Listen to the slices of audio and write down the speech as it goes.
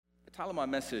title of my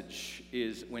message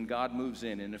is When God Moves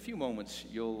In. In a few moments,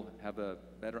 you'll have a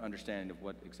better understanding of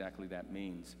what exactly that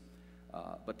means.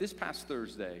 But this past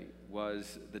Thursday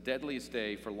was the deadliest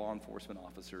day for law enforcement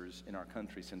officers in our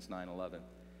country since 9/11.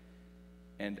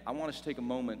 And I want us to take a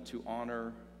moment to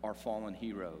honor our fallen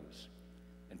heroes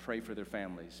and pray for their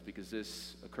families, because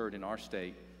this occurred in our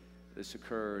state, this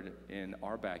occurred in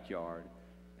our backyard.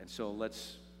 And so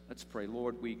let's pray.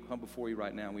 Lord, we come before you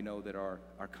right now. We know that our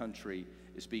country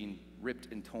is being ripped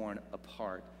and torn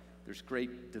apart. There's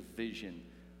great division.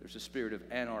 There's a spirit of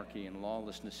anarchy and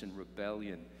lawlessness and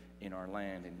rebellion in our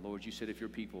land. And Lord, you said if your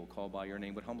people called by your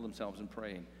name would humble themselves and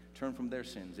pray and turn from their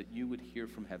sins, that you would hear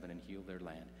from heaven and heal their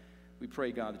land. We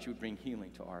pray, God, that you would bring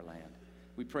healing to our land.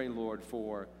 We pray, Lord,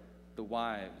 for the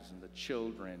wives and the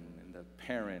children and the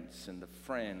parents and the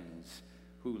friends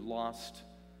who lost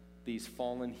these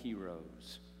fallen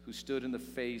heroes, who stood in the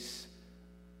face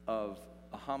of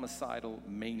a homicidal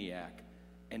maniac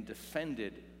and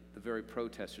defended the very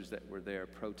protesters that were there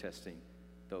protesting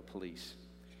the police.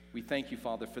 We thank you,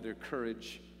 Father, for their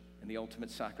courage and the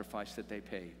ultimate sacrifice that they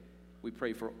paid. We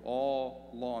pray for all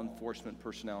law enforcement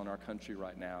personnel in our country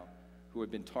right now who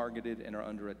have been targeted and are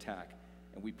under attack.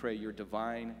 And we pray your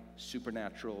divine,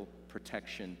 supernatural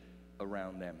protection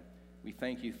around them. We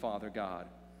thank you, Father God,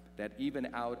 that even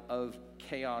out of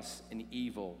chaos and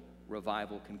evil,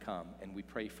 revival can come. And we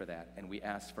pray for that, and we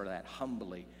ask for that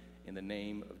humbly in the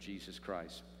name of Jesus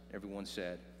Christ. Everyone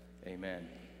said, amen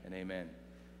and amen.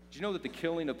 Did you know that the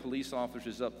killing of police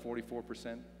officers is up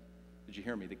 44%? Did you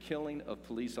hear me? The killing of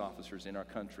police officers in our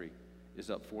country is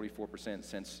up 44%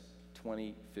 since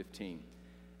 2015.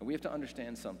 And we have to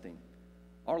understand something.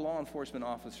 Our law enforcement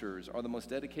officers are the most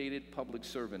dedicated public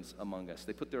servants among us.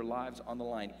 They put their lives on the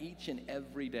line each and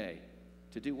every day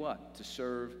to do what? To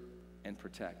serve and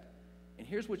protect. And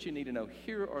here's what you need to know.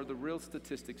 Here are the real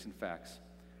statistics and facts.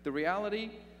 The reality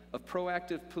of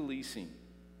proactive policing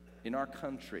in our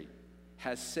country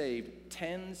has saved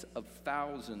tens of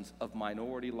thousands of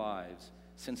minority lives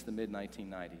since the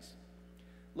mid-1990s.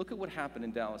 Look at what happened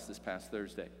in Dallas this past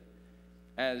Thursday.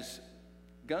 As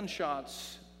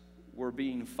gunshots were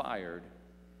being fired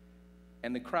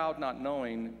and the crowd not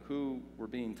knowing who were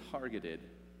being targeted,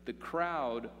 the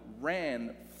crowd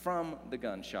ran from the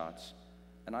gunshots.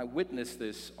 And I witnessed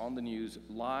this on the news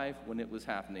live when it was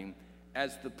happening.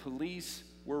 As the police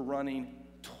were running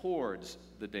towards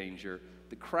the danger,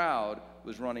 the crowd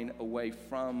was running away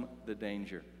from the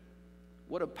danger.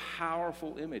 What a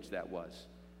powerful image that was,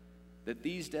 that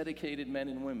these dedicated men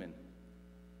and women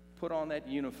put on that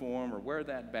uniform or wear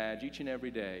that badge each and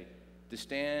every day to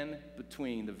stand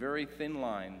between the very thin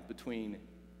line between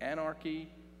anarchy,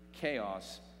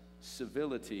 chaos,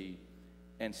 civility,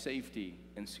 and safety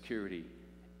and security.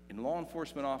 And law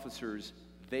enforcement officers,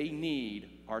 they need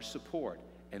our support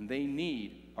and they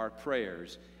need our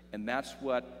prayers. And that's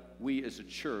what we as a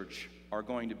church are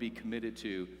going to be committed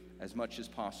to as much as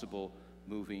possible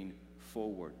moving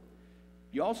forward.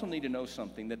 You also need to know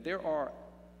something, that there are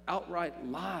outright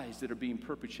lies that are being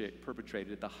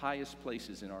perpetrated at the highest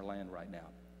places in our land right now.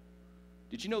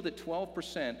 Did you know that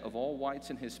 12% of all whites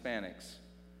and Hispanics,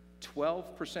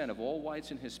 12% of all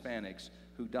whites and Hispanics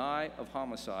who die of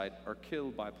homicide are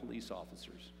killed by police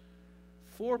officers?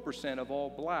 4% of all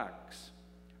blacks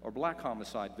or black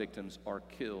homicide victims are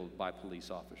killed by police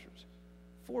officers.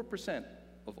 4%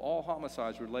 of all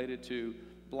homicides related to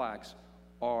blacks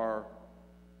are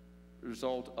the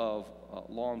result of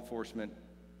law enforcement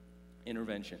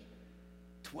intervention.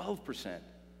 12%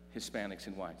 Hispanics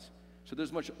and whites. So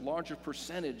there's a much larger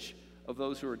percentage of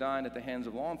those who are dying at the hands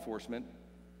of law enforcement,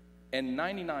 and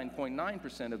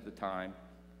 99.9% of the time,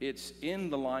 it's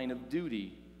in the line of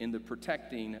duty in the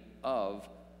protecting of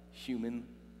human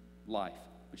life.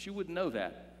 But you wouldn't know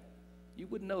that. You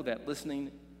wouldn't know that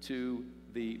listening to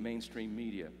the mainstream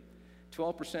media.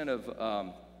 12%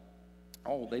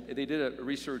 of, they did a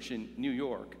research in New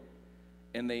York,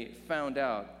 and they found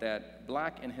out that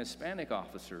black and Hispanic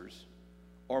officers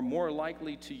are more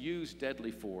likely to use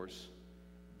deadly force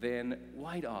than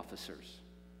white officers.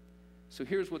 So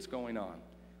here's what's going on.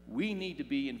 We need to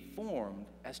be informed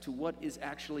as to what is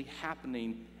actually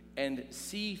happening and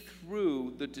see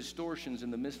through the distortions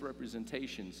and the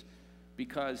misrepresentations,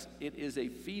 because it is a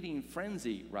feeding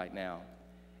frenzy right now.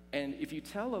 And if you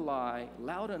tell a lie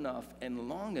loud enough and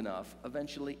long enough,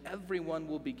 eventually everyone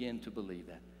will begin to believe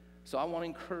that. So I want to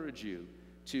encourage you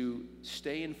to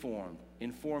stay informed,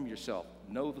 inform yourself,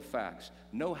 know the facts,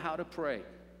 know how to pray,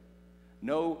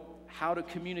 know how to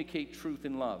communicate truth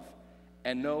and love,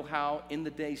 and know how in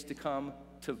the days to come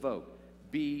to vote.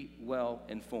 Be well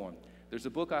informed. There's a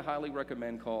book I highly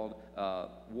recommend called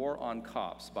War on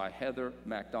Cops by Heather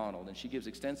MacDonald, and she gives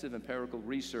extensive empirical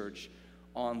research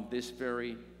on this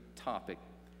very topic.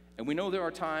 And we know there are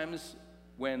times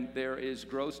when there is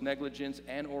gross negligence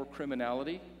and or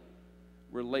criminality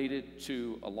related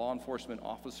to a law enforcement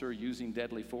officer using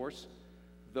deadly force.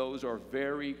 Those are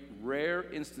very rare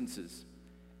instances.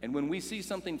 And when we see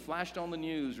something flashed on the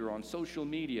news or on social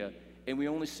media and we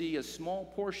only see a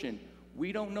small portion,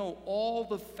 we don't know all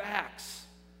the facts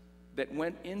that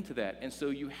went into that. And so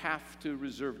you have to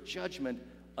reserve judgment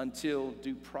until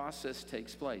due process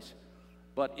takes place.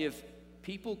 But if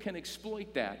people can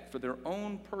exploit that for their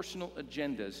own personal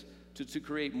agendas to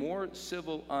create more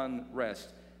civil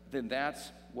unrest, then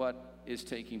that's what is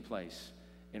taking place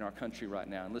in our country right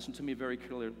now. And listen to me very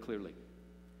clearly.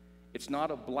 It's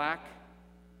not a black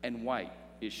and white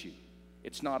issue.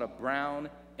 It's not a brown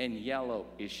and yellow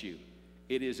issue.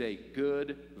 It is a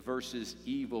good versus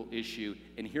evil issue.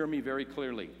 And hear me very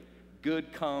clearly.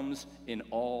 Good comes in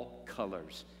all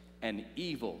colors, and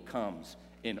evil comes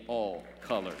in all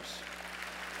colors.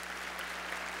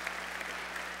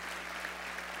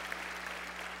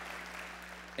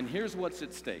 And here's what's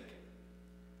at stake.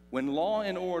 When law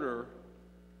and order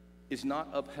is not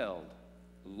upheld,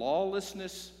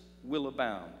 lawlessness will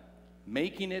abound,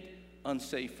 making it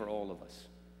unsafe for all of us.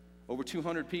 Over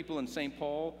 200 people in St.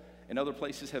 Paul and other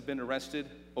places have been arrested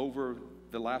over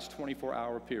the last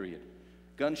 24-hour period.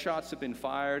 Gunshots have been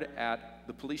fired at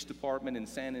the police department in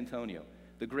San Antonio.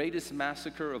 The greatest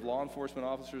massacre of law enforcement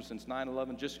officers since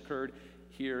 9/11 just occurred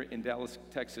here in Dallas,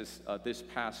 Texas, this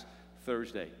past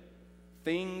Thursday.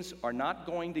 Things are not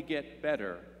going to get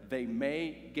better. They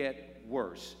may get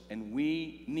worse. And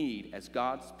we need, as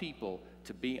God's people,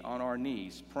 to be on our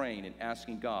knees praying and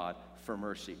asking God for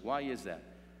mercy. Why is that?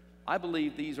 I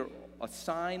believe these are a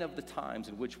sign of the times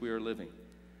in which we are living.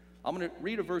 I'm going to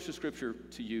read a verse of Scripture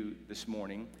to you this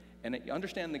morning, and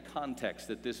understand the context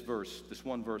that this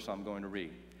one verse I'm going to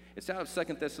read. It's out of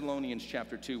 2 Thessalonians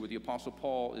chapter 2, where the Apostle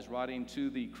Paul is writing to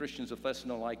the Christians of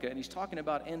Thessalonica, and he's talking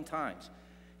about end times.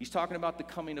 He's talking about the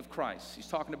coming of Christ. He's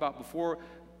talking about before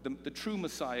the true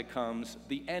Messiah comes,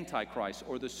 the Antichrist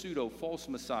or the pseudo-false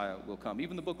Messiah will come.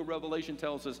 Even the book of Revelation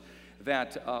tells us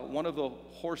that one of the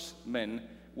horsemen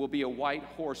will be a white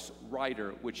horse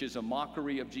rider, which is a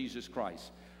mockery of Jesus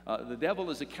Christ. The devil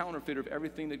is a counterfeiter of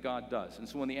everything that God does. And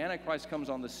so when the Antichrist comes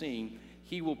on the scene,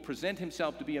 he will present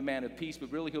himself to be a man of peace,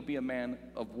 but really he'll be a man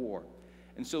of war.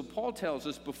 And so Paul tells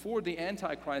us before the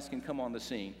Antichrist can come on the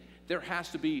scene, there has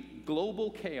to be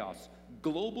global chaos,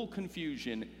 global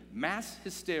confusion, mass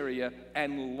hysteria,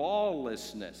 and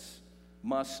lawlessness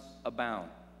must abound.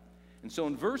 And so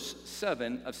in verse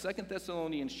 7 of 2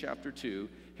 Thessalonians chapter 2,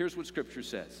 here's what Scripture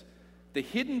says. The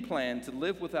hidden plan to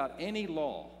live without any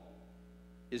law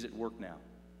is at work now.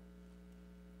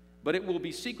 But it will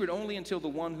be secret only until the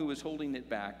one who is holding it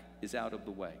back is out of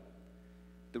the way.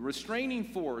 The restraining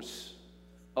force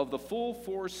of the full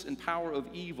force and power of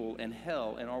evil and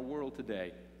hell in our world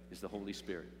today is the Holy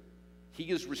Spirit. He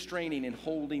is restraining and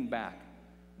holding back.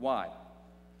 Why?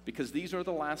 Because these are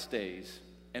the last days,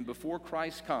 and before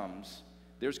Christ comes,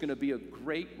 there's going to be a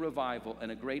great revival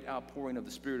and a great outpouring of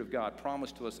the Spirit of God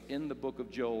promised to us in the book of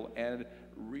Joel and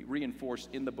reinforced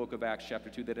in the book of Acts chapter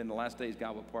 2, that in the last days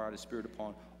God will pour out His Spirit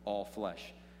upon all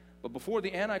flesh. But before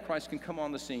the Antichrist can come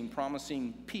on the scene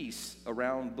promising peace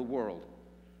around the world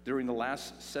during the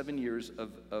last 7 years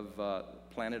of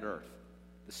planet Earth,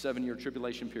 the 7-year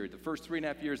tribulation period, the first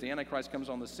 3.5 years, the Antichrist comes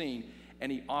on the scene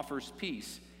and he offers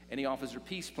peace, and he offers a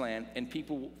peace plan, and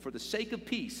people, for the sake of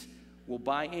peace, will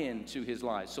buy into his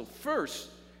lies. So first,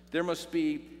 there must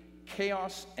be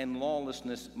chaos and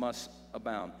lawlessness must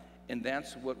abound. And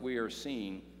that's what we are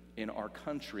seeing in our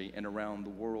country and around the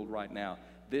world right now.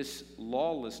 This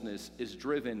lawlessness is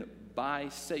driven by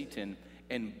Satan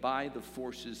and by the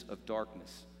forces of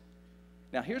darkness.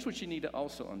 Now, here's what you need to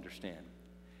also understand.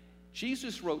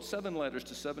 Jesus wrote 7 letters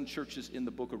to 7 churches in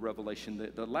the book of Revelation,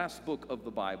 the last book of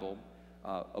the Bible,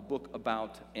 a book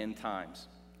about end times.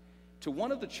 To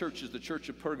one of the churches, the church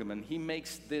of Pergamon, he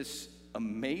makes this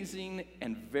amazing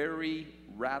and very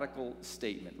radical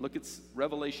statement. Look at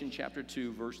Revelation chapter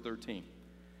 2, verse 13.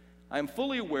 I am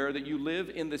fully aware that you live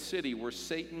in the city where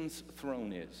Satan's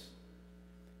throne is.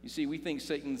 You see, we think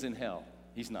Satan's in hell.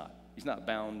 He's not. He's not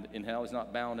bound in hell. He's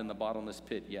not bound in the bottomless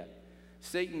pit yet.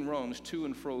 Satan roams to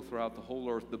and fro throughout the whole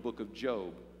earth, the book of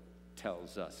Job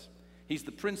tells us. He's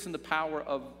the prince and the power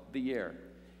of the air.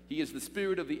 He is the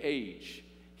spirit of the age.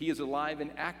 He is alive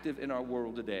and active in our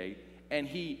world today, and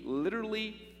he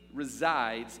literally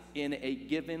resides in a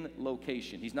given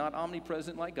location. He's not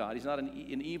omnipresent like God. He's not an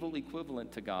evil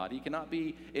equivalent to God. He cannot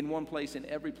be in one place and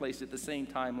every place at the same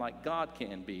time like God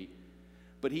can be.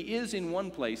 But he is in one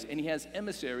place, and he has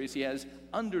emissaries, he has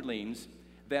underlings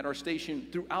that are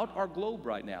stationed throughout our globe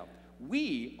right now.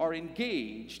 We are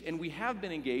engaged, and we have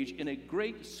been engaged in a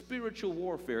great spiritual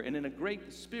warfare and in a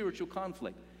great spiritual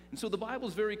conflict. And so the Bible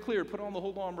is very clear, put on the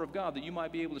whole armor of God that you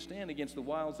might be able to stand against the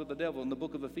wiles of the devil in the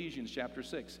book of Ephesians chapter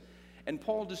 6. And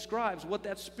Paul describes what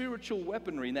that spiritual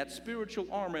weaponry and that spiritual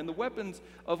armor and the weapons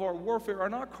of our warfare are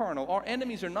not carnal. Our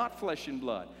enemies are not flesh and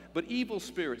blood, but evil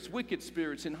spirits, wicked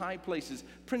spirits in high places,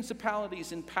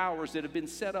 principalities and powers that have been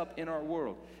set up in our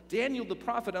world. Daniel the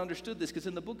prophet understood this because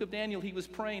in the book of Daniel he was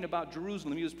praying about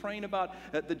Jerusalem. He was praying about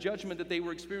the judgment that they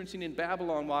were experiencing in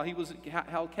Babylon while he was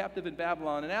held captive in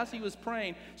Babylon. And as he was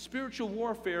praying, spiritual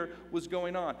warfare was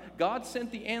going on. God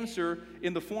sent the answer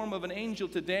in the form of an angel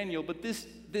to Daniel, but this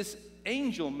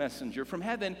angel messenger from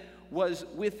heaven was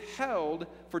withheld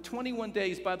for 21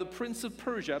 days by the prince of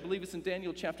Persia. I believe it's in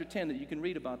Daniel chapter 10 that you can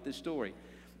read about this story.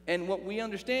 And what we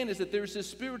understand is that there's this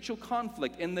spiritual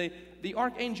conflict, and the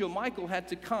archangel Michael had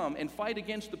to come and fight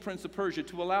against the prince of Persia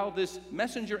to allow this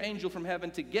messenger angel from heaven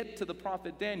to get to the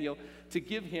prophet Daniel to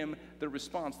give him the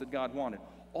response that God wanted.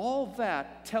 All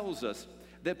that tells us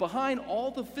that behind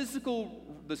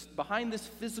this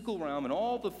physical realm and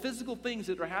all the physical things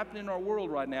that are happening in our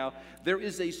world right now, there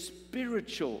is a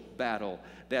spiritual battle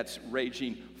that's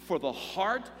raging for the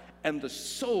heart and the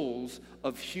souls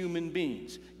of human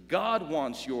beings. God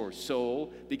wants your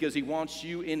soul because he wants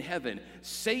you in heaven.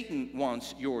 Satan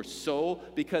wants your soul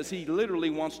because he literally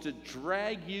wants to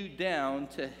drag you down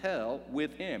to hell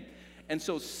with him. And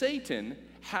so Satan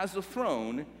has a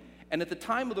throne. And at the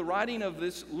time of the writing of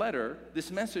this letter,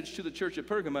 this message to the church at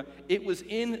Pergamum, it was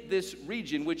in this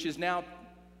region, which is now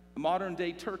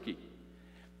modern-day Turkey.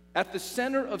 At the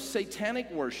center of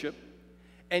satanic worship,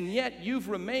 and yet you've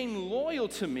remained loyal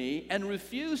to me and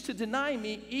refused to deny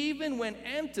me even when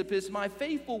Antipas, my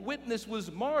faithful witness,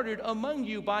 was martyred among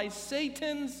you by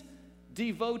Satan's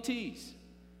devotees.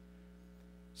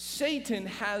 Satan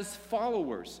has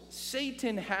followers.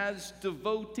 Satan has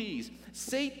devotees.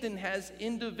 Satan has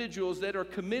individuals that are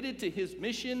committed to his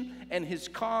mission and his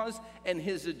cause and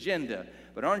his agenda.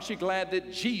 But aren't you glad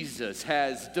that Jesus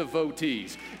has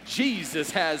devotees?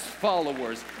 Jesus has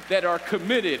followers that are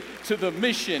committed to the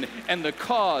mission and the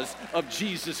cause of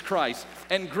Jesus Christ.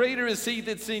 And greater is he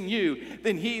that's in you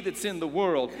than he that's in the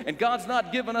world. And God's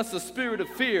not given us a spirit of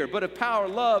fear, but of power,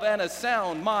 love, and a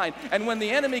sound mind. And when the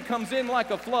enemy comes in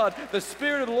like a flood, the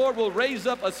Spirit of the Lord will raise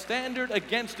up a standard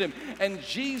against him. And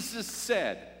Jesus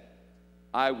said,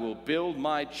 I will build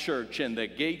my church, and the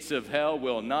gates of hell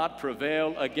will not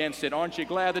prevail against it. Aren't you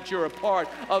glad that you're a part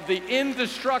of the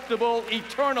indestructible,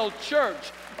 eternal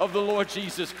church of the Lord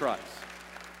Jesus Christ?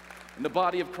 And the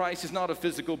body of Christ is not a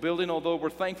physical building, although we're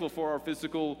thankful for our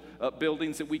physical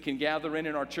buildings that we can gather in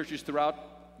our churches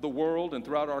throughout the world and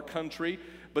throughout our country.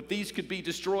 But these could be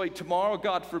destroyed tomorrow,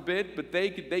 God forbid, but they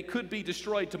could be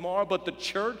destroyed tomorrow, but the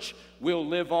church will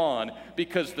live on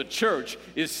because the church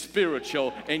is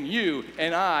spiritual, and you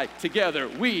and I together,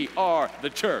 we are the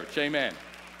church. Amen.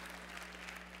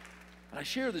 I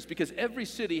share this because every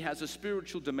city has a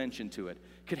spiritual dimension to it.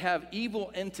 Could have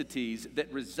evil entities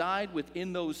that reside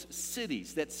within those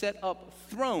cities, that set up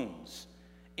thrones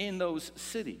in those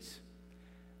cities.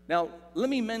 Now, let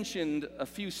me mention a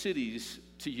few cities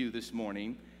to you this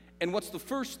morning, and what's the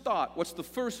first thought, what's the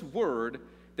first word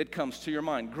that comes to your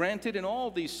mind? Granted, in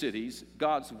all these cities,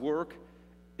 God's work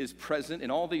is present. In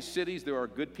all these cities, there are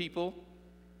good people.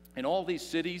 In all these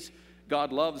cities,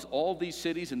 God loves all these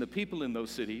cities and the people in those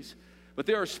cities. But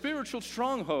there are spiritual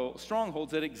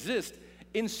strongholds that exist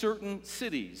in certain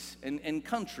cities and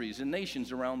countries and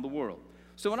nations around the world.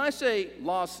 So when I say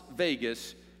Las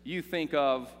Vegas, you think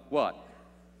of what?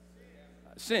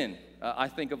 Sin. I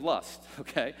think of lust,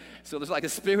 okay? So there's like a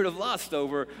spirit of lust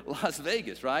over Las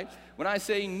Vegas, right? When I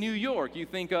say New York,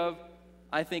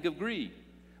 I think of greed.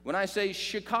 When I say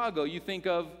Chicago, I think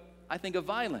of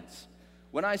violence.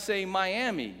 When I say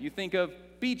Miami, you think of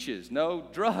beaches, no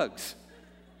drugs.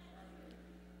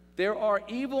 There are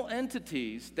evil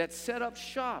entities that set up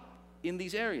shop in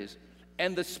these areas.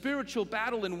 And the spiritual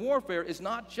battle and warfare is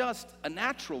not just a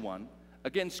natural one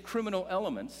against criminal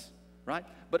elements, right?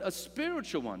 But a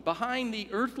spiritual one. Behind the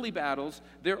earthly battles,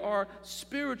 there are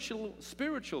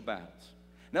spiritual battles.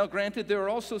 Now, granted, there are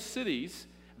also cities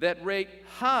that rate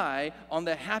high on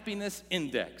the happiness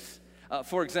index.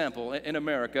 For example, in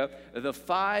America, the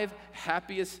 5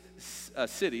 happiest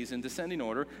cities in descending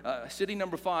order, city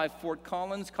number 5, Fort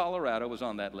Collins, Colorado, was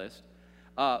on that list.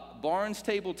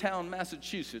 Barnstable Town,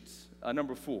 Massachusetts,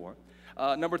 number 4.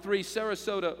 Number 3,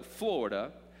 Sarasota,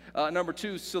 Florida. Number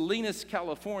 2, Salinas,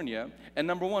 California. And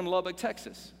number 1, Lubbock,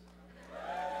 Texas.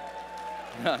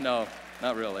 No,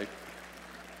 not really.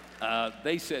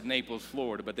 They said Naples,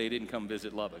 Florida, but they didn't come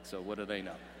visit Lubbock, so what do they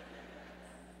know?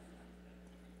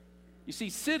 You see,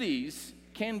 cities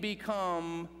can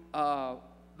become a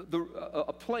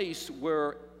place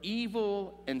where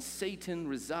evil and Satan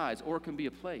resides, or it can be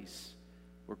a place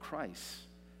where Christ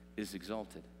is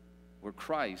exalted, where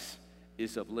Christ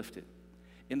is uplifted.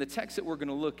 In the text that we're going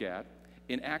to look at,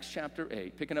 in Acts chapter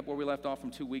 8, picking up where we left off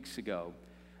from 2 weeks ago,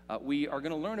 we are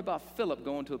going to learn about Philip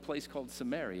going to a place called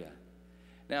Samaria.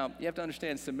 Now, you have to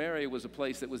understand, Samaria was a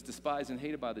place that was despised and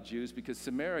hated by the Jews because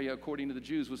Samaria, according to the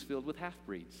Jews, was filled with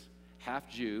half-breeds, half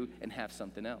Jew and half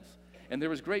something else. And there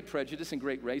was great prejudice and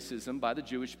great racism by the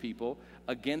Jewish people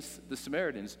against the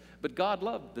Samaritans. But God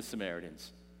loved the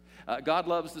Samaritans. God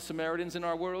loves the Samaritans in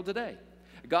our world today.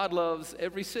 God loves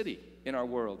every city in our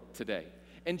world today.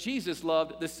 And Jesus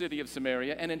loved the city of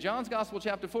Samaria. And in John's Gospel,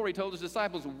 chapter 4, he told his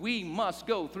disciples, we must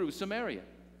go through Samaria.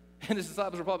 And his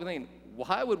disciples were probably thinking,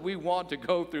 why would we want to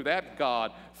go through that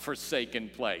God-forsaken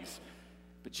place?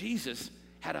 But Jesus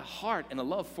had a heart and a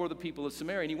love for the people of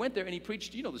Samaria. And he went there and he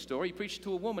preached, you know the story, he preached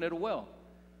to a woman at a well.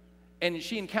 And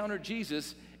she encountered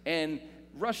Jesus and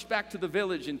rushed back to the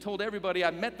village and told everybody,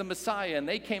 I met the Messiah. And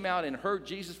they came out and heard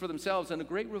Jesus for themselves, and a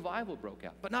great revival broke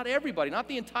out. But not everybody, not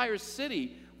the entire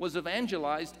city was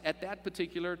evangelized at that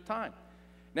particular time.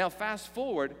 Now fast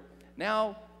forward,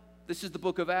 now this is the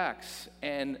book of Acts,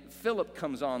 and Philip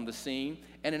comes on the scene.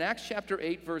 And in Acts chapter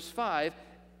 8, verse 5,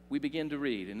 we begin to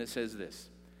read, and it says this.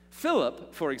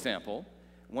 Philip, for example,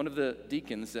 one of the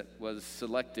deacons that was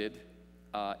selected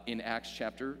in Acts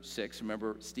chapter 6,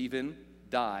 remember Stephen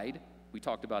died. We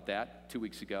talked about that 2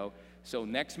 weeks ago. So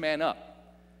next man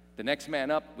up. The next man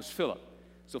up was Philip.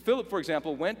 So Philip, for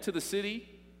example, went to the city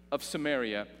of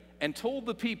Samaria and told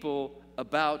the people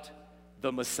about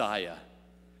the Messiah.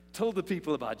 Told the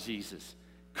people about Jesus.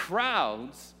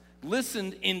 Crowds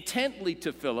listened intently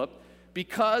to Philip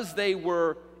because they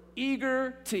were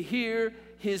eager to hear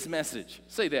his message.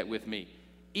 Say that with me.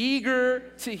 Eager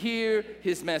to hear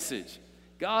his message.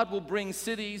 God will bring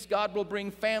cities, God will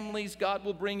bring families, God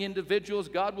will bring individuals,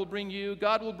 God will bring you,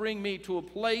 God will bring me to a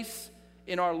place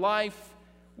in our life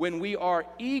when we are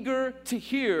eager to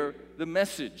hear the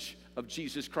message of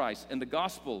Jesus Christ and the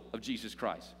gospel of Jesus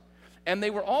Christ. And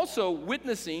they were also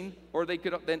witnessing, or they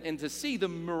could, and to see the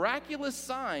miraculous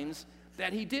signs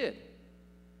that he did.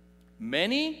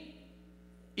 Many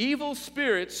evil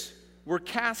spirits were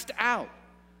cast out,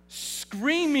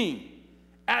 screaming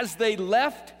as they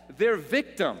left their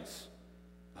victims.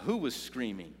 Who was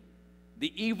screaming?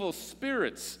 The evil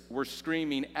spirits were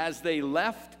screaming as they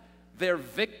left their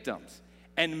victims.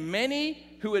 And many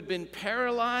who had been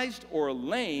paralyzed or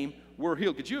lame were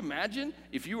healed. Could you imagine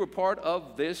if you were part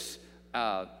of this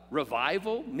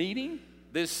revival meeting,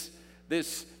 this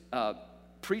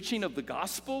preaching of the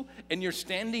gospel, and you're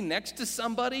standing next to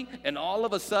somebody and all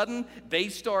of a sudden they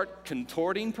start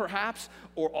contorting perhaps,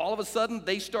 or all of a sudden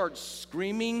they start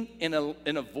screaming in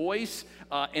a voice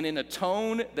and in a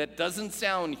tone that doesn't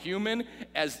sound human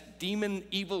as demon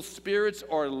evil spirits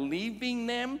are leaving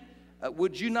them?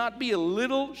 Would you not be a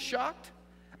little shocked?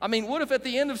 I mean, what if at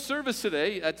the end of service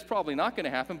today, that's probably not going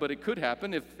to happen, but it could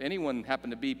happen if anyone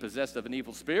happened to be possessed of an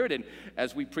evil spirit, and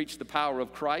as we preach the power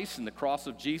of Christ and the cross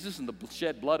of Jesus and the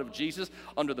shed blood of Jesus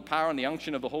under the power and the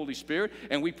unction of the Holy Spirit,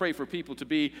 and we pray for people to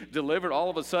be delivered,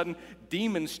 all of a sudden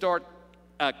demons start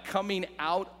coming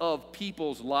out of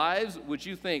people's lives. Would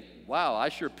you think, wow, I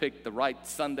sure picked the right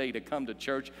Sunday to come to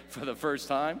church for the first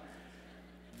time?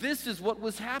 This is what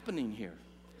was happening here.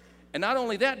 And not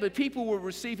only that, but people were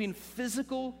receiving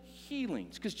physical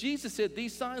healings. Because Jesus said,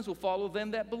 these signs will follow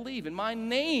them that believe. In my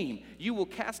name, you will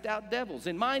cast out devils.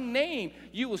 In my name,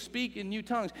 you will speak in new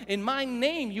tongues. In my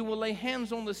name, you will lay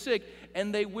hands on the sick,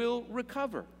 and they will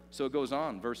recover. So it goes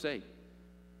on, verse 8.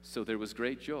 So there was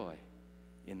great joy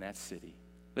in that city.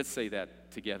 Let's say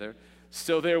that together.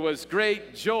 So there was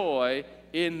great joy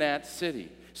in that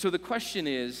city. So the question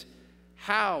is,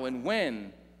 how and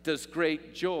when does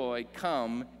great joy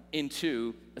come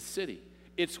into a city?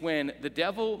 It's when the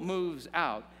devil moves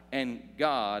out and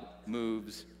God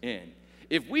moves in.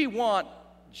 If we want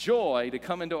joy to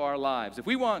come into our lives, if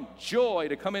we want joy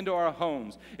to come into our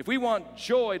homes, if we want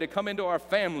joy to come into our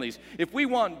families, if we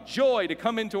want joy to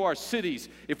come into our cities,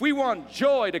 if we want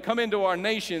joy to come into our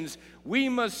nations, we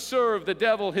must serve the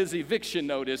devil his eviction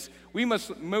notice. We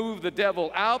must move the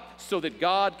devil out so that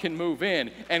God can move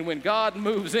in. And when God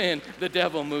moves in, the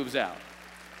devil moves out.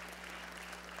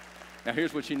 Now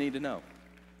here's what you need to know.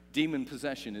 Demon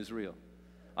possession is real.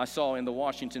 I saw in the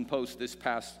Washington Post this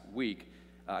past week,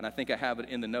 and I think I have it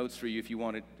in the notes for you if you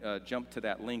want to jump to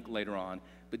that link later on,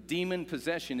 but demon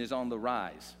possession is on the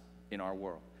rise in our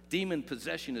world. Demon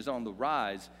possession is on the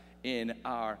rise in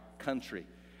our country.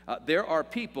 There are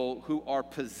people who are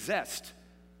possessed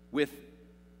with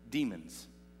demons.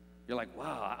 You're like,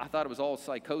 wow, I thought it was all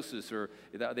psychosis or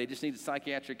they just needed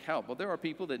psychiatric help. Well, there are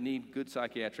people that need good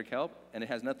psychiatric help, and it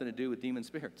has nothing to do with demon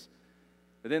spirits.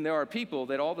 But then there are people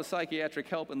that all the psychiatric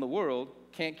help in the world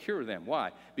can't cure them.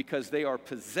 Why? Because they are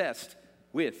possessed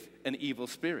with an evil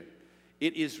spirit.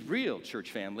 It is real,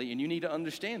 church family, and you need to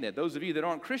understand that. Those of you that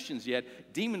aren't Christians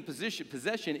yet, demon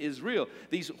possession is real.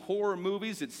 These horror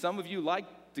movies that some of you like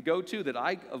to go to that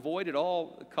I avoid at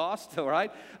all costs, all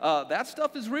right? That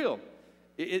stuff is real.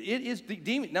 It is the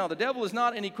demon. Now, the devil is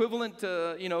not an equivalent,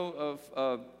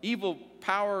 of evil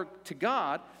power to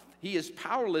God. He is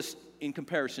powerless in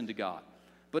comparison to God.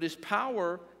 But his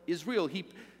power is real.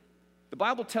 The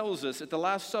Bible tells us at the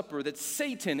Last Supper that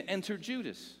Satan entered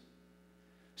Judas.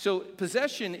 So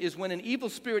possession is when an evil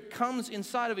spirit comes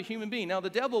inside of a human being. Now, the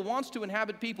devil wants to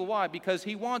inhabit people. Why? Because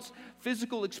he wants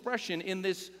physical expression in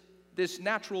this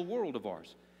natural world of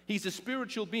ours. He's a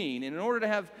spiritual being, and in order to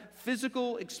have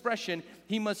physical expression,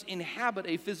 he must inhabit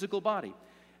a physical body.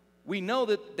 We know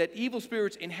that evil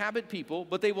spirits inhabit people,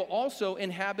 but they will also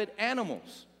inhabit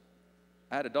animals.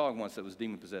 I had a dog once that was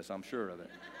demon-possessed, I'm sure of it.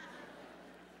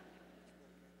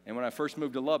 And when I first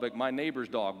moved to Lubbock, my neighbor's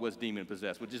dog was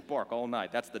demon-possessed, would just bark all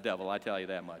night. That's the devil, I tell you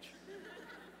that much.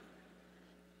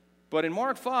 But in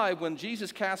Mark 5, when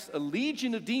Jesus casts a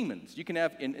legion of demons, you can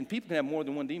have, and people can have more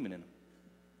than one demon in them.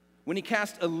 When he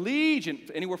cast a legion,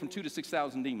 anywhere from 2,000 to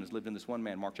 6,000 demons lived in this one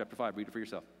man. Mark chapter 5, read it for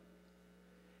yourself.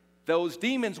 Those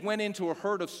demons went into a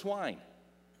herd of swine.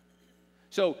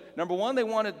 So, number one, they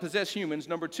want to possess humans.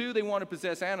 Number two, they want to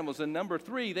possess animals. And number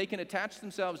three, they can attach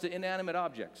themselves to inanimate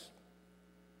objects.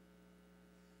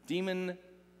 Demon,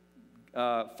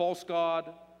 false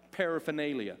god,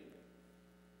 paraphernalia,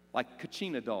 like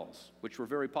Kachina dolls, which were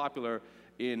very popular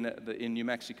in New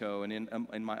Mexico. And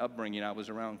in my upbringing, I was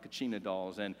around Kachina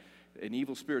dolls. And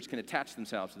evil spirits can attach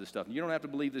themselves to this stuff. And you don't have to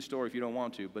believe this story if you don't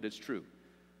want to, but it's true.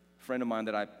 A friend of mine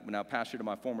that I now pastor to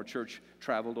my former church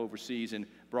traveled overseas and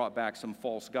brought back some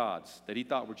false gods that he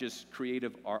thought were just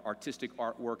creative, artistic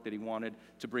artwork that he wanted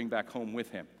to bring back home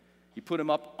with him. He put them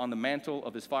up on the mantle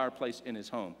of his fireplace in his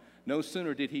home. No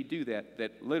sooner did he do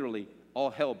that literally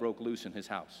all hell broke loose in his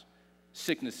house.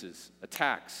 Sicknesses,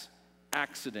 attacks,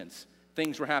 accidents,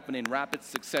 things were happening in rapid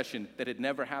succession that had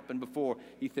never happened before.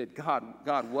 He said,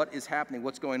 God, what is happening?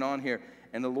 What's going on here?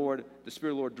 And the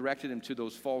Spirit of the Lord directed him to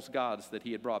those false gods that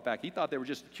he had brought back. He thought they were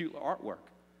just cute artwork.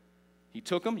 He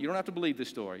took them. You don't have to believe this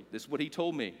story. This is what he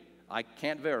told me. I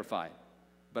can't verify it,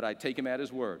 but I take him at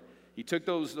his word. He took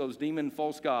those demon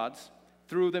false gods,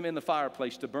 threw them in the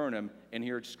fireplace to burn them, and he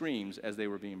heard screams as they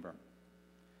were being burned.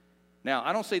 Now,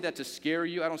 I don't say that to scare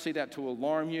you. I don't say that to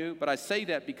alarm you, but I say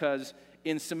that because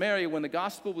in Samaria, when the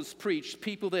gospel was preached,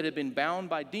 people that had been bound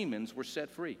by demons were set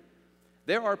free.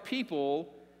 There are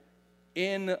people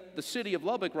in the city of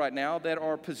Lubbock right now that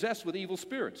are possessed with evil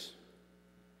spirits.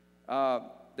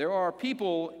 There are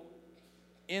people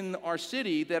in our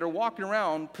city that are walking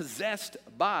around possessed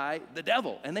by the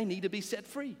devil, and they need to be set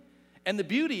free. And the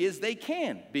beauty is they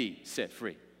can be set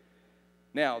free.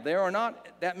 Now, there are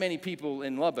not that many people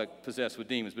in Lubbock possessed with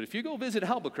demons, but if you go visit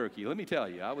Albuquerque, let me tell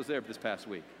you, I was there this past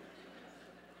week.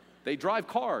 They drive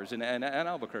cars in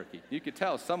Albuquerque. You could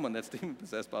tell someone that's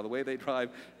demon-possessed by the way they drive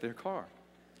their car.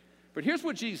 But here's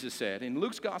what Jesus said in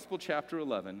Luke's Gospel, chapter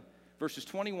 11, verses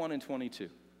 21 and 22.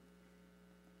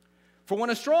 For when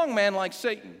a strong man like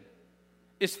Satan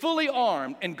is fully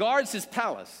armed and guards his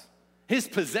palace, his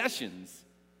possessions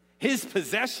are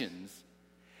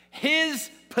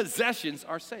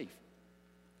safe.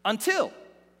 Until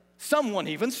someone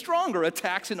even stronger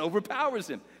attacks and overpowers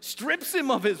him, strips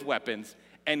him of his weapons,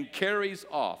 and carries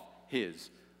off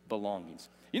his belongings.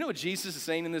 You know what Jesus is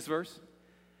saying in this verse?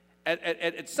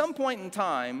 At some point in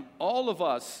time, all of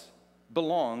us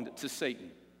belonged to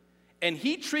Satan. And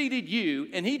he treated you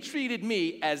and he treated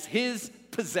me as his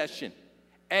possession.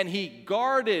 And he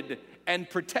guarded and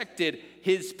protected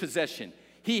his possession.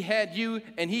 He had you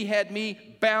and he had me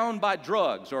bound by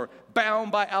drugs or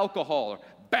bound by alcohol or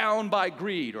bound by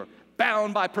greed or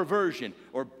bound by perversion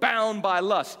or bound by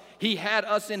lust. He had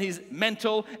us in his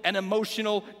mental and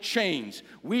emotional chains.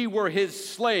 We were his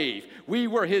slave. We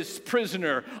were his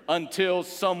prisoner until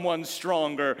someone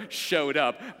stronger showed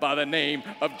up by the name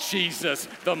of Jesus,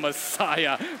 the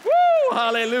Messiah. Woo!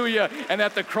 hallelujah. And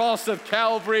at the cross of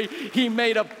Calvary, he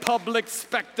made a public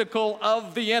spectacle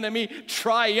of the enemy,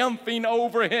 triumphing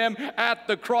over him at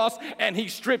the cross. And he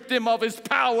stripped him of his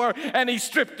power, and he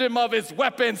stripped him of his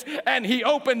weapons, and he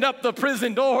opened up the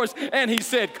prison doors, and he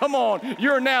said, come on,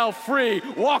 you're now free.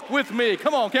 Walk with me.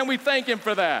 Come on, can we thank him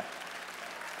for that?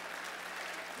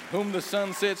 Whom the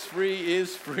Son sets free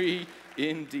is free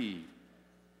indeed.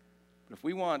 But if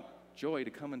we want joy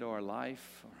to come into our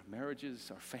life, our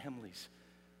marriages, our families,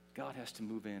 God has to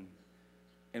move in.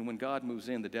 And when God moves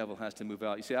in, the devil has to move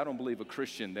out. You see, I don't believe a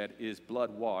Christian that is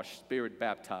blood-washed,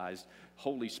 Spirit-baptized,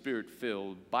 Holy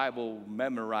Spirit-filled,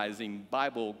 Bible-memorizing,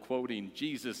 Bible-quoting,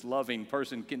 Jesus-loving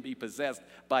person can be possessed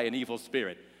by an evil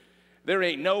spirit. There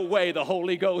ain't no way the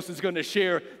Holy Ghost is going to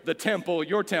share the temple,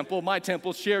 your temple, my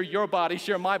temple, share your body,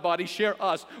 share my body, share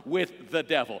us with the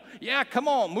devil. Yeah, come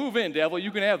on, move in, devil. You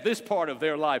can have this part of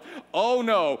their life. Oh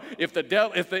no, if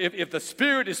the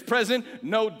Spirit is present,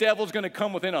 no devil's going to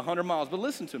come within 100 miles. But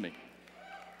listen to me.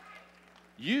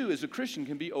 You as a Christian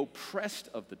can be oppressed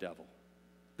of the devil.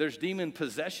 There's demon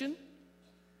possession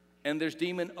and there's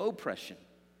demon oppression.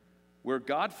 We're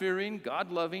God-fearing,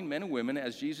 God-loving men and women.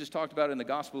 As Jesus talked about in the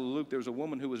Gospel of Luke, there was a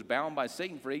woman who was bound by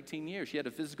Satan for 18 years. She had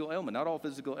a physical ailment. Not all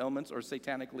physical ailments are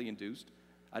satanically induced.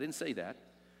 I didn't say that.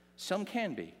 Some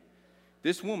can be.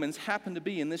 This woman's happened to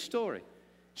be in this story.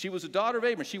 She was a daughter of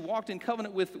Abraham. She walked in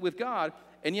covenant with God,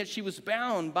 and yet she was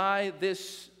bound by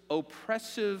this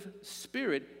oppressive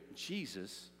spirit.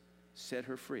 Jesus set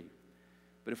her free.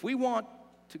 But if we want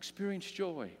to experience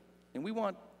joy, and we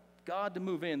want God to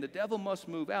move in, the devil must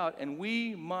move out, and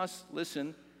we must,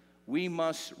 listen, we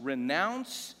must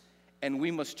renounce and we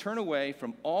must turn away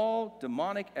from all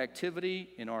demonic activity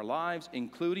in our lives,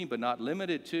 including but not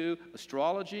limited to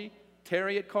astrology,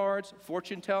 tarot cards,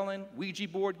 fortune-telling, Ouija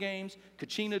board games,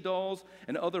 kachina dolls,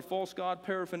 and other false god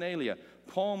paraphernalia,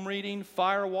 palm reading,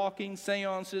 fire walking,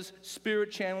 seances,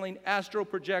 spirit channeling, astral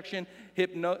projection,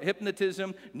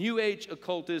 hypnotism, New Age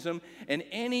occultism, and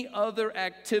any other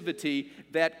activity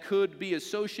that could be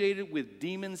associated with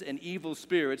demons and evil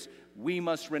spirits. We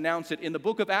must renounce it. In the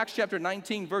book of Acts chapter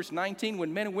 19, verse 19,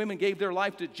 when men and women gave their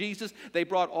life to Jesus, they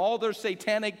brought all their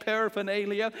satanic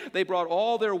paraphernalia, they brought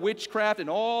all their witchcraft and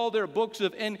all their books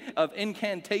of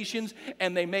incantations,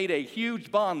 and they made a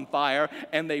huge bonfire,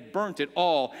 and they burnt it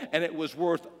all, and it was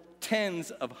worth tens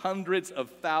of hundreds of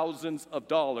thousands of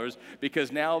dollars,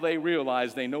 because now they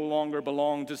realize they no longer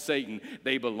belong to Satan,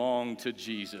 they belong to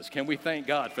Jesus. Can we thank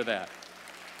God for that?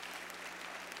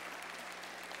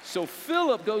 So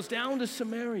Philip goes down to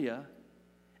Samaria,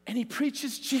 and he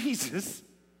preaches Jesus,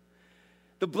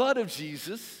 the blood of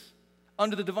Jesus,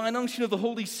 under the divine unction of the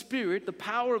Holy Spirit, the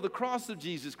power of the cross of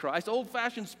Jesus Christ.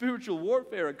 Old-fashioned spiritual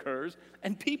warfare occurs,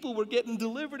 and people were getting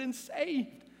delivered and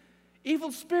saved.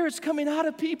 Evil spirits coming out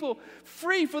of people,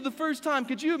 free for the first time.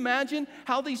 Could you imagine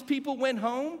how these people went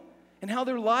home and how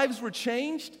their lives were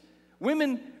changed?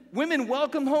 Women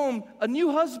welcomed home a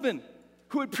new husband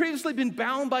who had previously been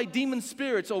bound by demon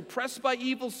spirits, oppressed by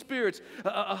evil spirits,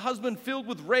 a husband filled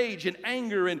with rage and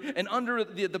anger and under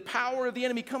the power of the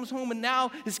enemy, comes home, and now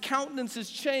his countenance has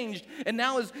changed, and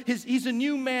now he's a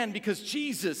new man because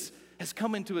Jesus has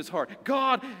come into his heart.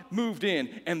 God moved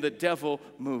in, and the devil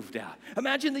moved out.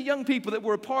 Imagine the young people that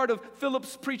were a part of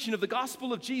Philip's preaching of the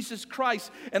gospel of Jesus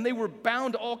Christ, and they were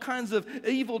bound to all kinds of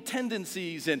evil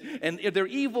tendencies and their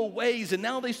evil ways, and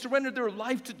now they surrendered their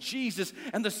life to Jesus,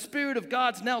 and the Spirit of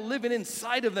God's now living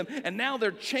inside of them, and now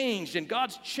they're changed, and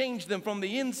God's changed them from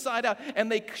the inside out,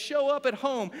 and they show up at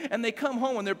home, and they come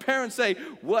home, and their parents say,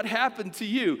 "What happened to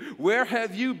you? Where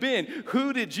have you been?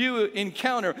 Who did you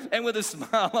encounter?" And with a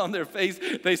smile on their face,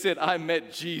 they said, "I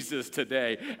met Jesus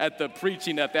today at the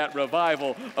preaching at that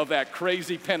revival of that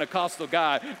crazy Pentecostal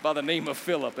guy by the name of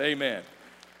Philip." Amen.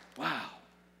 Wow.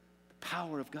 The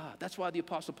power of God. That's why the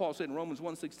Apostle Paul said in Romans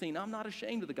 1:16, "I'm not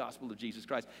ashamed of the gospel of Jesus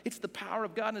Christ." It's the power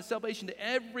of God and salvation to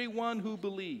everyone who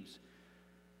believes.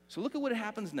 So look at what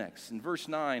happens next. In verse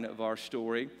 9 of our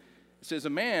story, it says, "A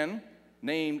man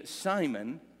named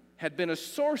Simon had been a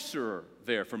sorcerer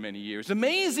there for many years,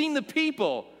 amazing the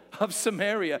people of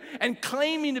Samaria and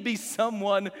claiming to be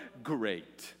someone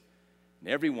great. And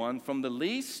everyone from the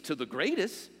least to the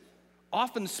greatest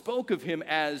often spoke of him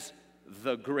as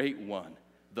the Great One,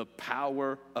 the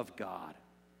power of God.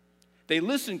 They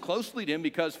listened closely to him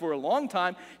because for a long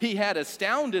time he had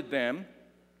astounded them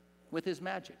with his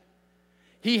magic.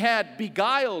 He had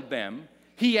beguiled them.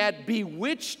 He had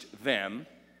bewitched them.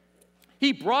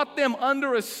 He brought them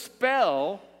under a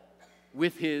spell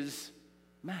with his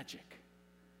magic.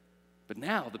 But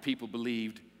now the people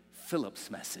believed Philip's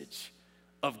message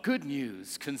of good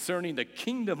news concerning the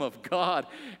kingdom of God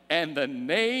and the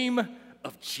name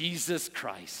of Jesus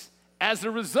Christ. As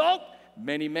a result,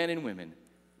 many men and women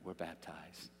were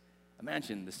baptized.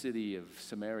 Imagine the city of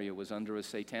Samaria was under a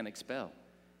satanic spell.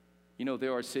 You know,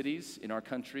 there are cities in our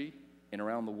country and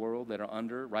around the world that are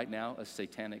under, right now, a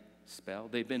satanic spell.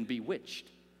 They've been bewitched.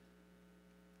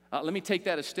 Let me take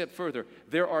that a step further.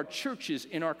 There are churches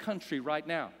in our country right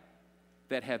now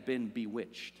that have been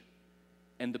bewitched.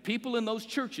 And the people in those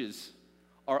churches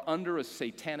are under a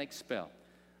satanic spell.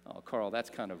 Oh, Carl, that's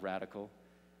kind of radical.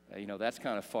 You know, that's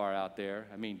kind of far out there.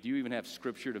 I mean, do you even have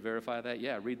scripture to verify that?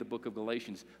 Yeah, read the book of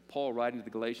Galatians. Paul, writing to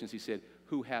the Galatians, he said,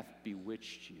 "Who hath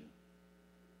bewitched you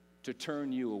to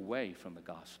turn you away from the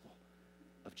gospel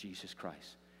of Jesus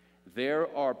Christ?"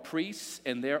 There are priests,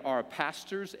 and there are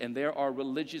pastors, and there are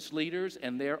religious leaders,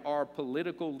 and there are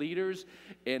political leaders,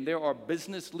 and there are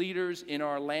business leaders in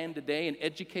our land today, and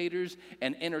educators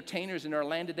and entertainers in our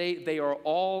land today. They are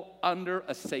all under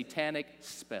a satanic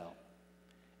spell.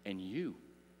 And you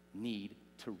need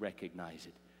to recognize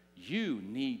it. You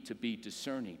need to be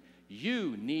discerning.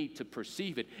 You need to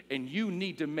perceive it. And you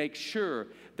need to make sure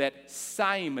that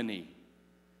simony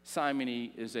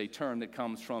is a term that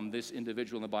comes from this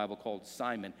individual in the Bible called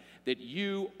Simon, that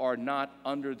you are not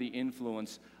under the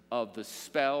influence of the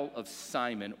spell of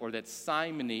Simon, or that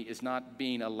simony is not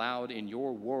being allowed in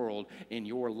your world, in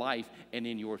your life, and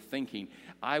in your thinking.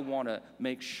 I want to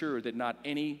make sure that not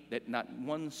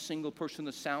one single person,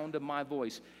 the sound of my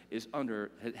voice,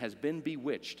 has been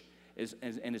bewitched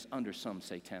and is under some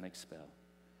satanic spell.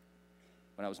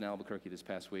 When I was in Albuquerque this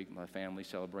past week, my family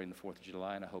celebrating the 4th of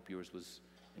July, and I hope yours was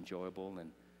enjoyable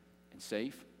and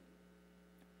safe.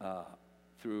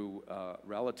 Through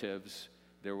relatives,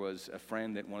 there was a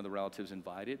friend that one of the relatives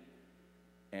invited,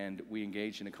 and we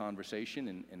engaged in a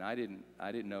conversation, and I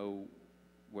didn't know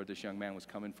where this young man was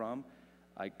coming from.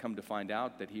 I come to find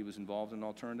out that he was involved in an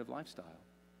alternative lifestyle.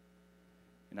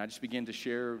 And I just began to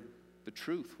share the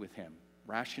truth with him,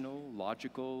 rational,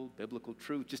 logical, biblical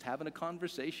truth, just having a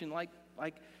conversation like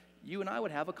you and I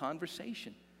would have a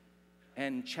conversation,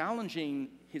 and challenging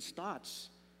his thoughts.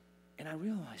 And I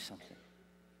realized something.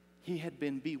 He had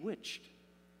been bewitched.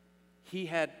 He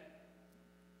had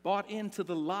bought into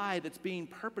the lie that's being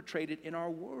perpetrated in our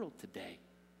world today.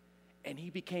 And he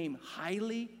became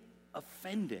highly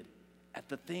offended at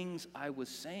the things I was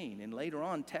saying. And later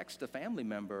on, text a family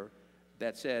member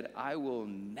that said, "I will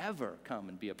never come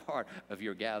and be a part of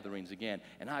your gatherings again.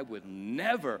 And I would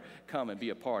never come and be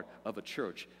a part of a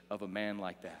church of a man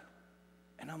like that."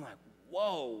 And I'm like,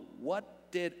 whoa,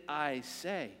 what did I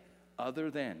say?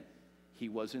 Other than he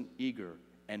wasn't eager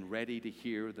and ready to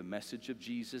hear the message of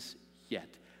Jesus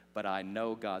yet. But I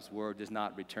know God's word does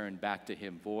not return back to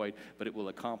him void, but it will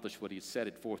accomplish what he set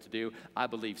it forth to do. I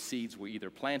believe seeds were either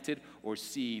planted or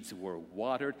seeds were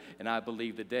watered, and I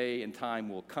believe the day and time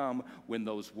will come when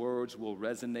those words will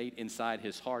resonate inside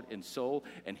his heart and soul,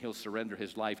 and he'll surrender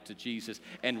his life to Jesus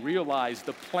and realize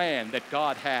the plan that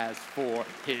God has for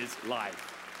his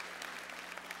life.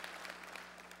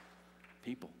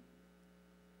 People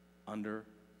under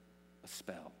a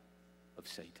spell of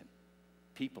Satan.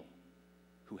 People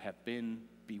who have been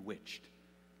bewitched.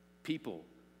 People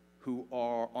who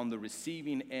are on the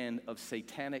receiving end of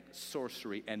satanic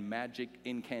sorcery and magic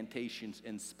incantations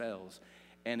and spells.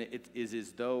 And it is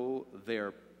as though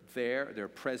they're there, they're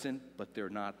present, but they're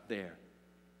not there.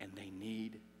 And they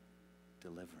need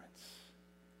deliverance.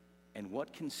 And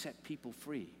what can set people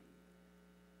free?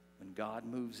 When God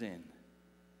moves in,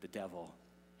 the devil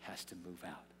has to move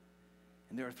out.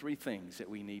 And there are 3 things that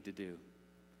we need to do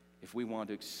if we want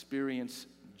to experience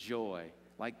joy,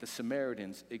 like the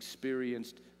Samaritans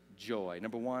experienced joy.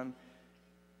 Number 1,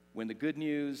 when the good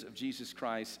news of Jesus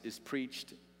Christ is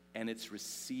preached and it's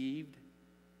received,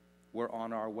 we're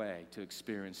on our way to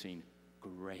experiencing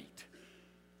great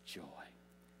joy.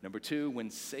 Number 2, when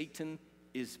Satan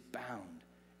is bound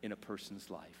in a person's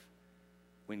life.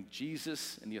 When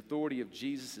Jesus and the authority of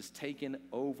Jesus is taken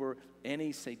over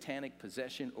any satanic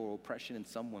possession or oppression in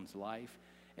someone's life,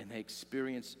 and they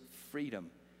experience freedom,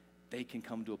 they can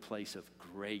come to a place of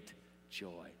great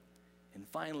joy. And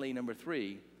finally, number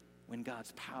 3, when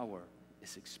God's power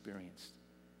is experienced.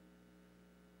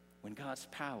 When God's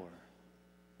power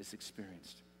is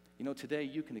experienced. You know, today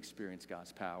you can experience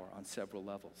God's power on several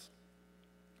levels.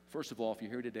 First of all, if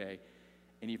you're here today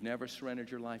and you've never surrendered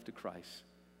your life to Christ,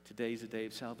 today's the day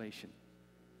of salvation.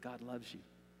 God loves you.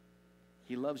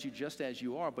 He loves you just as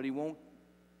you are, but he won't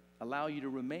allow you to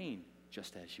remain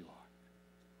just as you are.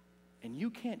 And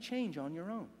you can't change on your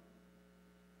own.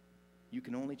 You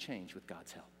can only change with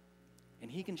God's help. And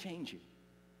he can change you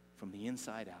from the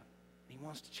inside out. And he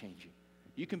wants to change you.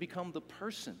 You can become the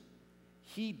person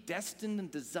He destined and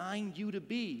designed you to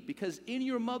be, because in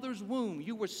your mother's womb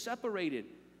you were separated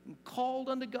and called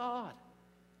unto God.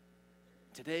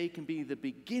 Today can be the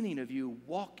beginning of you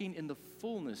walking in the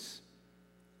fullness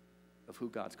of who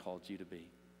God's called you to be,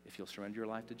 if you'll surrender your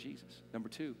life to Jesus. Number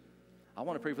two, I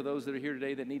want to pray for those that are here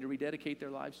today that need to rededicate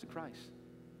their lives to Christ.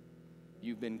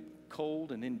 You've been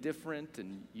cold and indifferent,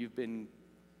 and you've been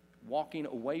walking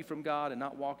away from God and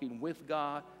not walking with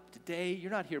God. Today,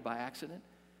 you're not here by accident.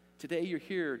 Today, you're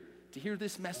here to hear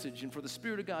this message and for the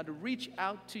Spirit of God to reach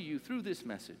out to you through this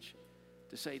message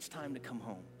to say it's time to come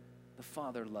home. The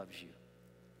Father loves you.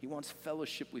 He wants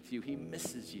fellowship with you. He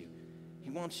misses you. He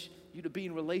wants you to be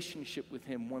in relationship with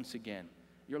Him once again.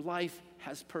 Your life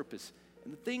has purpose.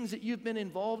 And the things that you've been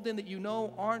involved in that you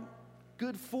know aren't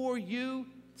good for you,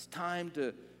 it's time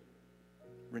to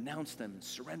renounce them and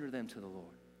surrender them to the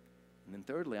Lord. And then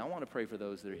thirdly, I want to pray for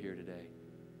those that are here today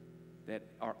that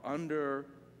are under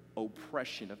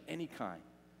oppression of any kind.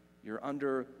 You're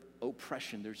under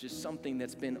oppression. There's just something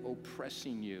that's been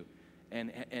oppressing you and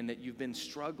that you've been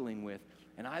struggling with.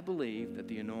 And I believe that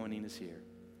the anointing is here.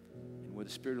 And where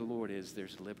the Spirit of the Lord is,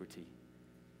 there's liberty.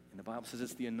 And the Bible says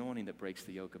it's the anointing that breaks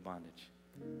the yoke of bondage.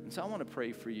 And so I want to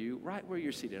pray for you right where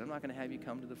you're seated. I'm not going to have you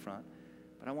come to the front,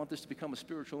 but I want this to become a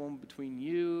spiritual moment between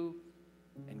you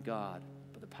and God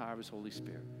by the power of His Holy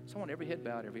Spirit. So I want every head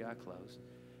bowed, every eye closed.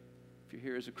 If you're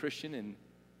here as a Christian and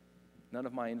none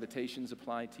of my invitations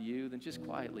apply to you, then just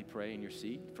quietly pray in your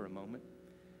seat for a moment.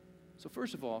 So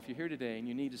first of all, if you're here today and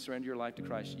you need to surrender your life to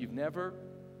Christ, you've never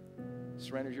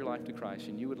surrendered your life to Christ,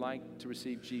 and you would like to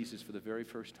receive Jesus for the very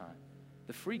first time,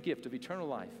 the free gift of eternal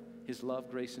life, His love,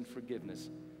 grace, and forgiveness,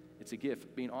 it's a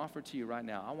gift being offered to you right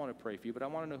now. I want to pray for you, but I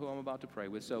want to know who I'm about to pray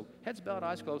with. So heads bowed,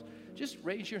 eyes closed, just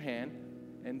raise your hand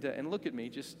and look at me.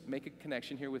 Just make a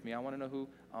connection here with me. I want to know who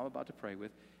I'm about to pray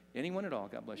with. Anyone at all.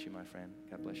 God bless you, my friend.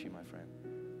 God bless you, my friend.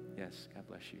 Yes, God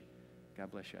bless you.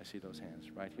 God bless you. I see those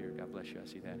hands right here. God bless you. I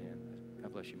see that hand.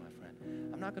 God bless you, my friend.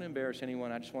 I'm not going to embarrass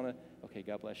anyone. I just want to, okay,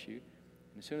 God bless you.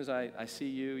 And as soon as I see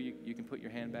you, you can put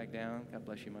your hand back down. God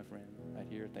bless you, my friend. Right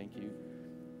here. Thank you.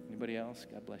 Anybody else?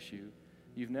 God bless you.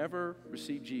 You've never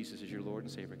received Jesus as your Lord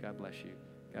and Savior. God bless you.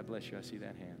 God bless you. I see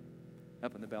that hand.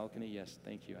 Up in the balcony. Yes,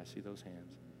 thank you. I see those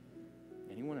hands.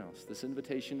 Anyone else? This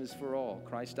invitation is for all.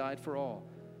 Christ died for all.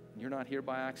 You're not here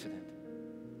by accident.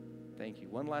 Thank you.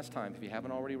 One last time, if you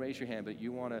haven't already raised your hand, but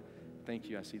you want to, thank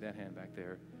you, I see that hand back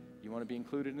there. You want to be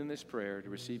included in this prayer to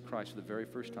receive Christ for the very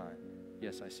first time.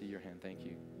 Yes, I see your hand. Thank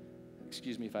you.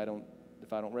 Excuse me if I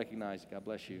don't recognize you. God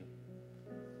bless you.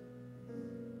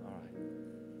 All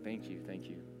right. Thank you. Thank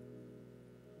you.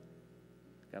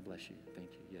 God bless you.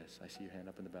 Thank you. Yes, I see your hand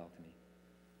up in the balcony.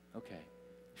 Okay.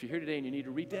 If you're here today and you need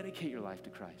to rededicate your life to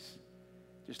Christ,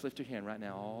 just lift your hand right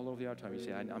now all over the auditorium. You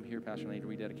say, I'm here, Pastor. I need to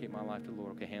rededicate my life to the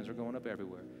Lord. Okay, hands are going up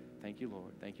everywhere. Thank you,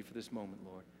 Lord. Thank you for this moment,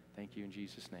 Lord. Thank you in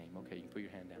Jesus' name. Okay, you can put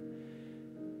your hand down.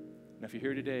 Now, if you're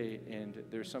here today and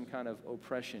there's some kind of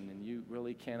oppression and you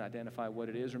really can't identify what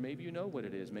it is, or maybe you know what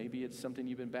it is. Maybe it's something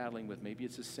you've been battling with. Maybe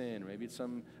it's a sin. Maybe it's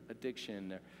some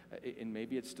addiction. And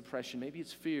maybe it's depression. Maybe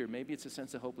it's fear. Maybe it's a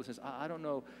sense of hopelessness. I don't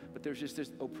know. But there's just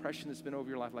this oppression that's been over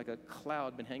your life, like a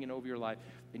cloud been hanging over your life,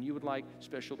 and you would like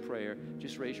special prayer.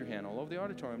 Just raise your hand all over the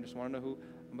auditorium. Just want to know who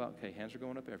I'm about. Okay, hands are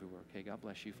going up everywhere. Okay, God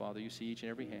bless you. Father, you see each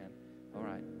and every hand. All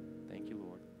right. Thank you,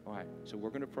 Lord. All right. So we're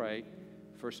going to pray.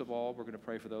 First of all, we're going to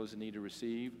pray for those that need to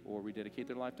receive or rededicate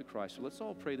their life to Christ. So let's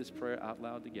all pray this prayer out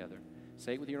loud together.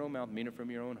 Say it with your own mouth, mean it from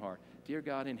your own heart. Dear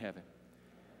God in heaven,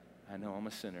 I know I'm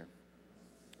a sinner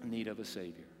in need of a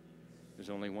Savior. There's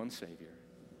only one Savior.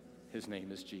 His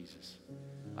name is Jesus.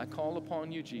 I call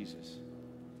upon you, Jesus.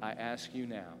 I ask you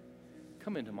now,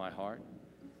 come into my heart,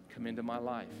 come into my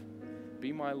life.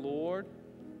 Be my Lord,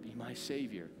 be my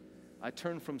Savior. I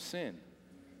turn from sin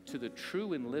to the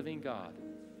true and living God.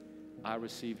 I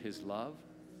receive His love,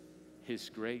 His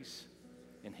grace,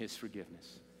 and His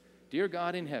forgiveness. Dear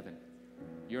God in heaven,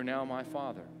 you're now my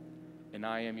Father, and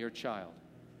I am your child.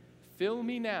 Fill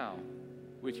me now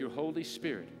with your Holy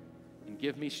Spirit and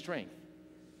give me strength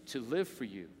to live for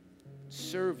you,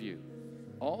 serve you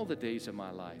all the days of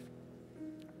my life,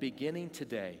 beginning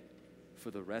today for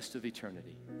the rest of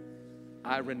eternity.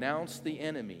 I renounce the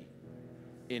enemy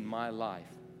in my life,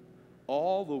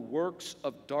 all the works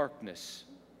of darkness.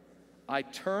 I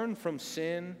turn from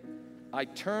sin, I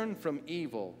turn from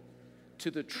evil to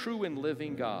the true and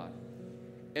living God.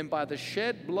 And by the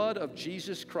shed blood of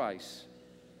Jesus Christ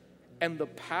and the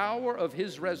power of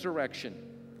His resurrection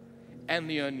and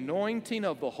the anointing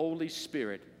of the Holy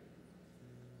Spirit,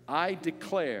 I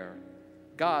declare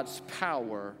God's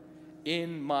power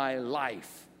in my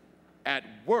life, at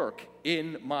work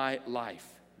in my life.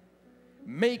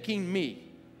 making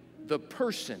me the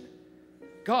person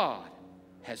God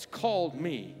has called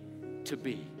me to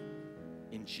be.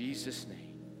 In Jesus'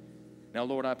 name. Now,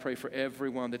 Lord, I pray for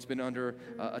everyone that's been under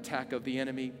attack of the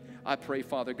enemy. I pray,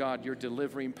 Father God, your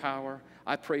delivering power.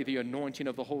 I pray the anointing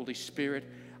of the Holy Spirit.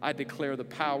 I declare the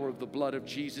power of the blood of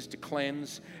Jesus to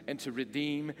cleanse and to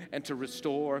redeem and to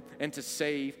restore and to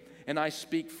save. And I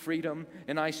speak freedom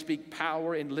and I speak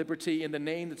power and liberty in the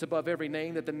name that's above every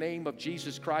name, that the name of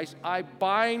Jesus Christ. I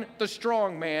bind the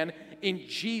strong man in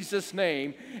Jesus'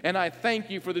 name, and I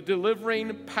thank you for the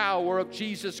delivering power of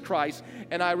Jesus Christ.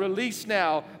 And I release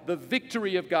now the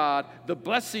victory of God, the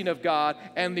blessing of God,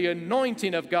 and the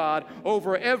anointing of God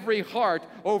over every heart,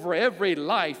 over every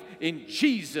life, in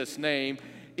Jesus' name.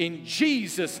 In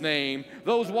Jesus' name.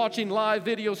 Those watching live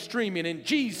video streaming, in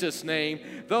Jesus' name.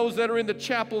 Those that are in the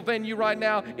chapel venue right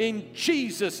now, in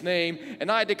Jesus' name.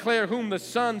 And I declare, whom the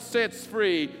Son sets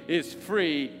free is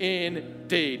free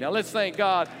indeed. Now let's thank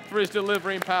God for his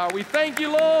delivering power. We thank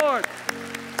you, Lord.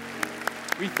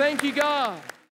 We thank you, God.